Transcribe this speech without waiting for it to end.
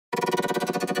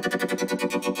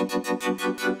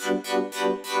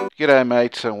G'day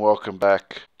mates and welcome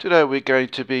back. Today we're going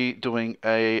to be doing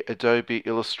a Adobe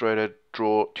Illustrator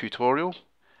Draw tutorial.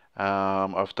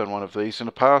 I've done one of these in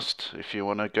the past. If you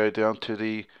want to go down to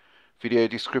the video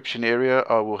description area,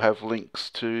 I will have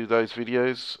links to those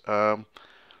videos.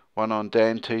 One on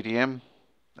Dan TDM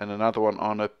and another one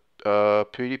on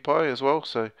PewDiePie as well,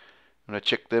 so I'm going to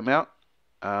check them out.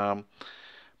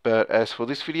 But as for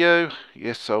this video,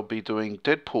 yes, I'll be doing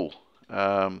Deadpool.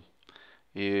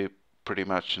 You pretty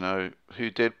much know who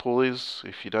Deadpool is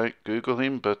if you don't Google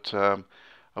him, but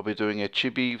I'll be doing a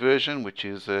chibi version, which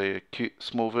is a cute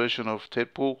small version of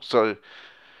Deadpool. So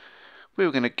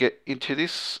we're going to get into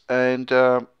this, and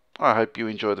I hope you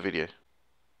enjoy the video.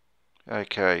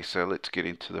 Okay, so let's get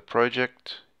into the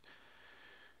project.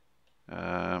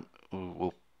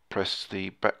 We'll press the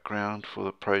background for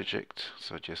the project,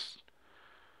 so just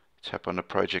tap on the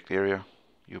project area.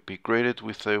 You'll be greeted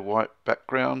with a white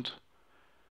background,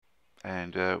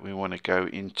 and we want to go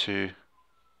into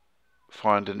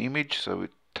find an image, so we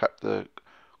tap the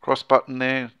cross button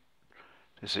there.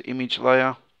 There's an image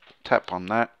layer, tap on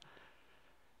that,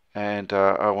 and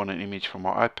I want an image from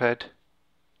my iPad,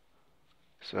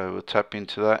 so we'll tap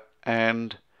into that,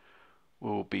 and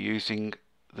we'll be using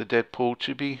the DeadPool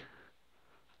Chibi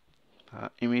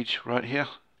image right here.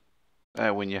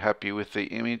 And when you're happy with the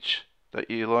image that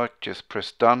you like, just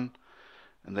press done,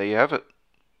 and there you have it,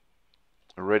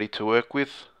 ready to work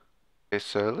with. Okay,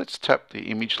 so let's tap the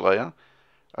image layer.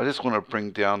 I just want to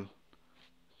bring down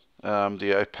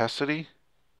the opacity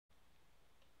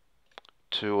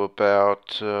to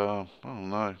about I don't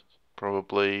know,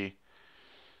 probably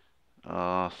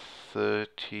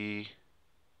 30,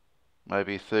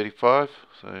 maybe 35.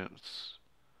 So it's,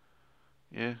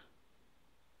 yeah,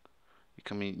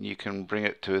 you can bring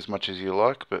it to as much as you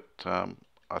like, but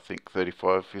I think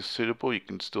 35 is suitable. You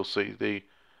can still see the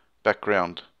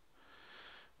background,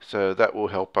 so that will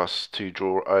help us to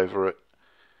draw over it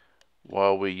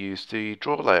while we use the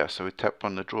draw layer. So we tap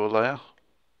on the draw layer,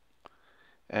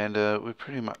 and we're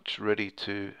pretty much ready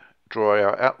to draw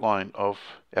our outline of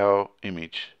our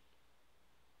image.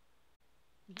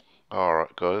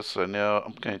 Alright guys, so now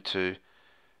I'm going to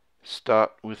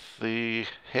start with the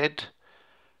head.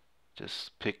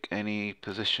 Just pick any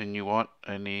position you want,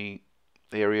 any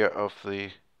area of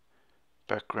the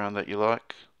background that you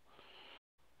like.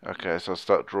 Okay, so I'll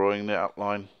start drawing the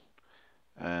outline,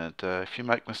 and if you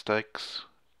make mistakes,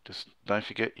 just don't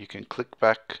forget you can click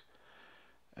back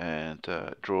and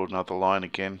draw another line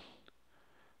again.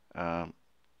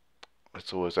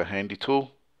 It's always a handy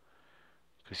tool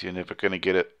because you're never going to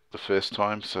get it the first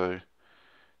time, so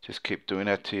just keep doing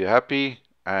that till you're happy,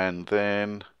 and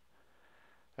then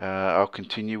I'll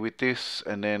continue with this,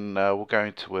 and then we'll go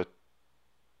into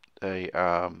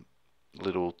a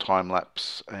little time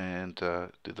lapse and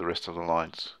do the rest of the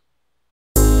lines.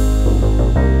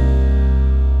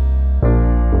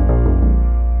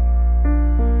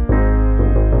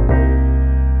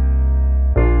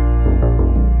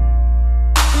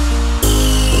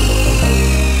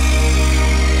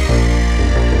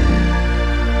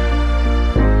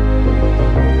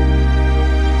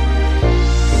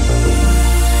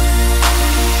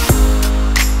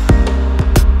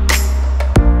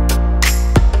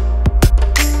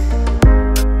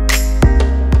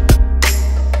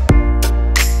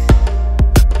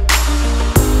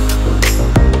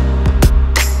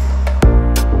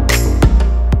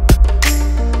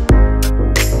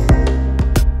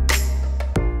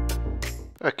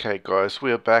 Okay guys,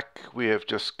 we are back. We have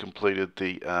just completed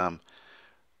the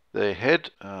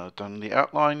head, done the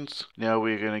outlines. Now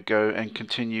we're going to go and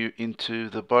continue into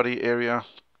the body area,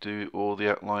 do all the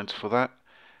outlines for that,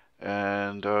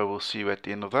 and I will see you at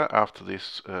the end of that after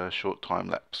this short time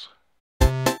lapse.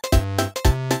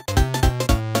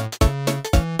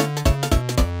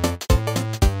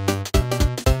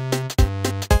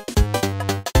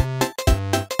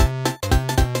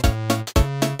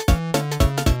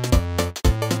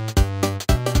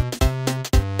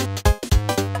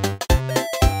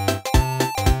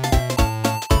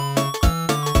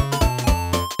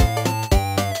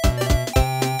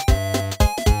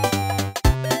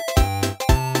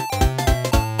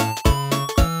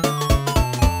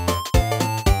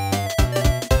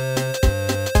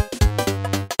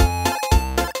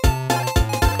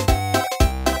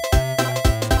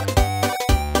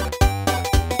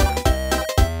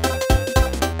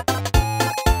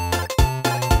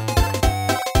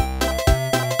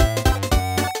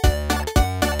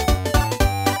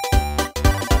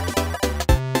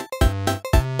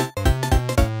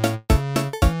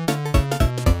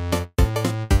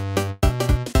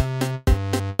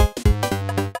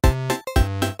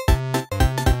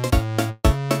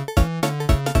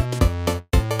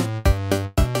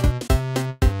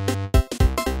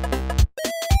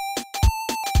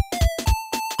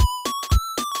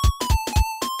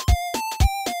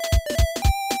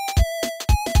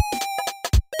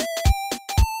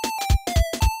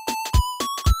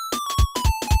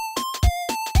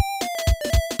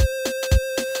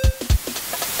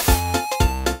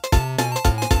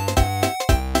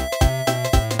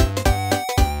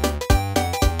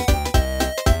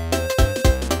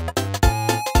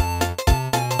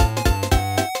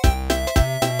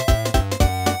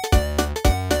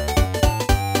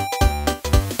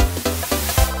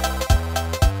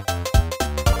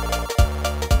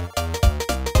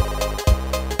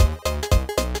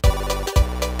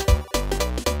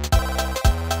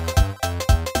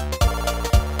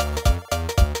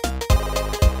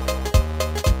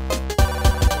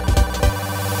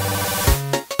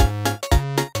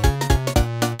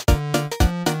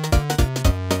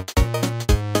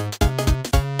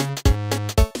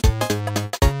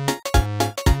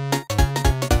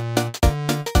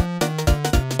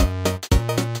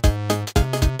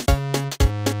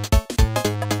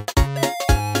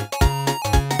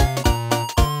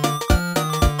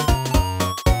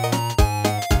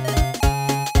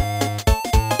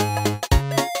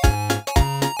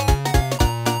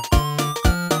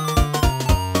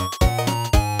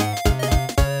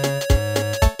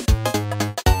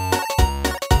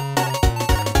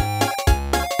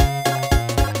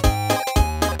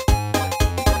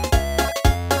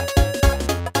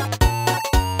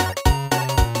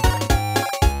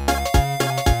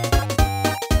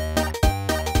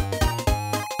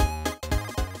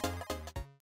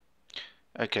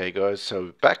 Okay guys, so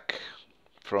we're back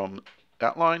from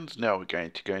outlines. Now we're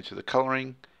going to go into the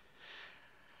colouring,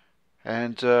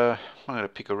 and I'm going to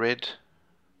pick a red.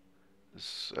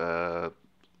 This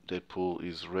Deadpool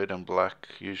is red and black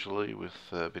usually with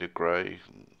a bit of grey,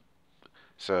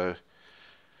 so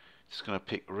just going to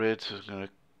pick red. So I'm going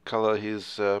to colour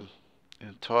his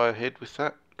entire head with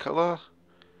that colour,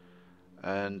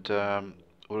 and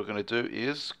what we're going to do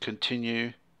is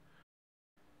continue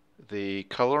the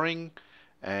colouring,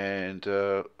 and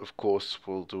of course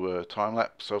we'll do a time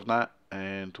lapse of that,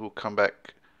 and we'll come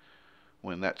back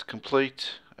when that's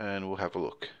complete and we'll have a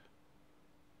look.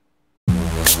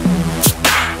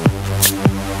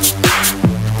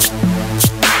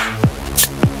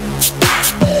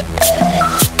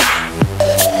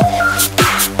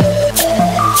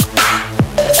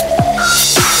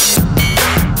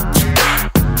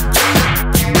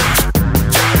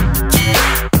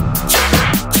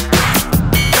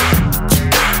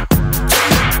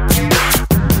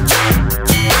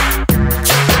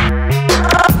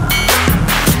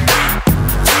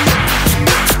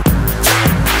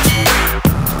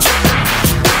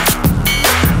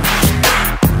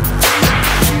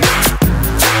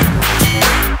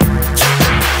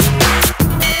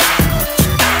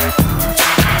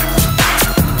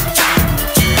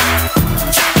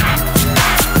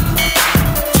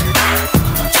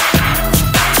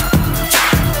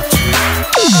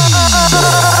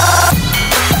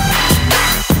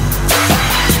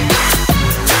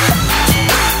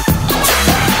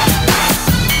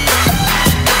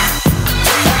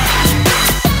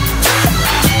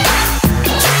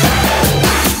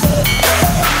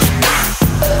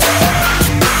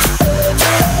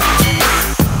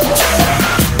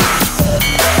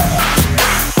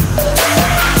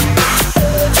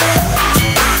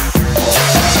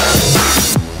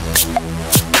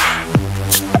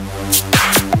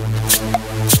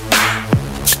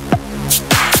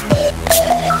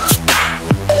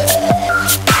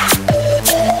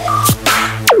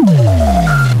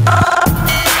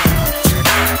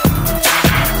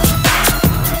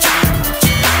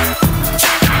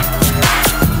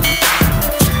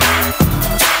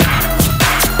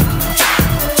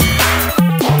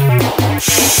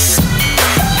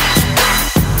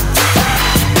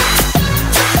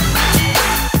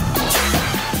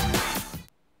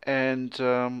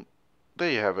 And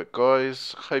there you have it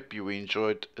guys. Hope you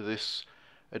enjoyed this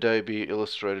Adobe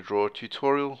Illustrator Draw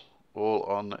tutorial, all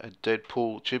on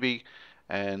Deadpool Chibi.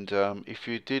 And if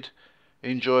you did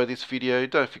enjoy this video,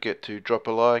 don't forget to drop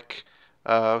a like,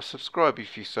 subscribe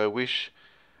if you so wish.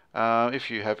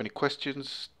 If you have any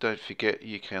questions, don't forget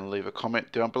you can leave a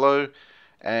comment down below,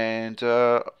 and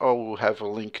I will have a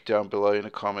link down below in the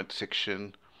comment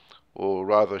section, or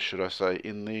rather should I say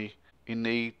in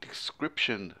the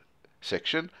description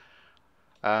section,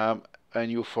 and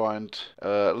you'll find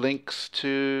links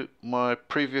to my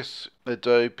previous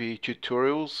Adobe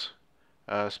tutorials,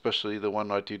 especially the one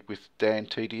I did with Dan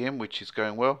TDM, which is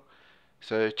going well.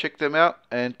 So check them out,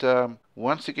 and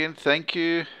once again thank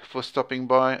you for stopping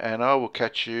by, and I will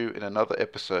catch you in another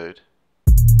episode.